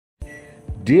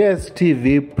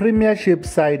DStv Premiership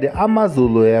side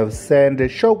AmaZulu have sent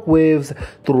shockwaves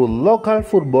through local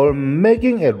football,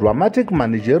 making a dramatic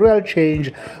managerial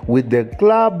change with the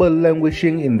club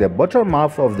languishing in the bottom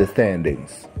half of the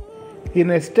standings.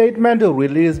 In a statement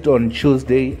released on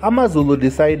Tuesday, AmaZulu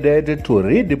decided to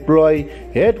redeploy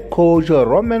head coach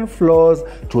Romain FLOZ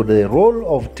to the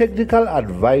role of technical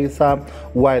advisor,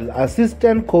 while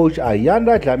assistant coach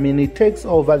Ayanda Dlamini takes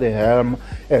over the helm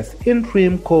as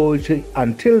interim coach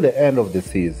until the end of the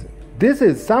season. This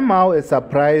is somehow a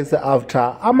surprise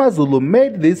after AmaZulu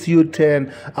made this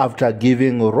U-turn after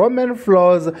giving Romain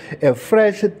FLOZ a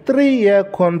fresh 3-year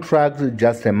contract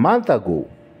just a month ago.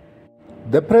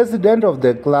 The president of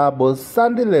the club,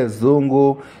 Sandile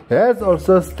Zungu, has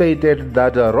also stated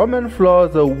that Romain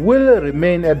FLOZ will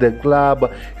remain at the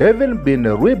club, having been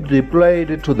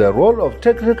redeployed to the role of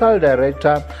technical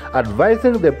director,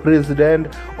 advising the president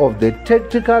of the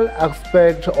technical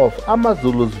aspect of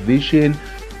AmaZulu's Vision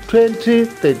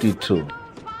 2032.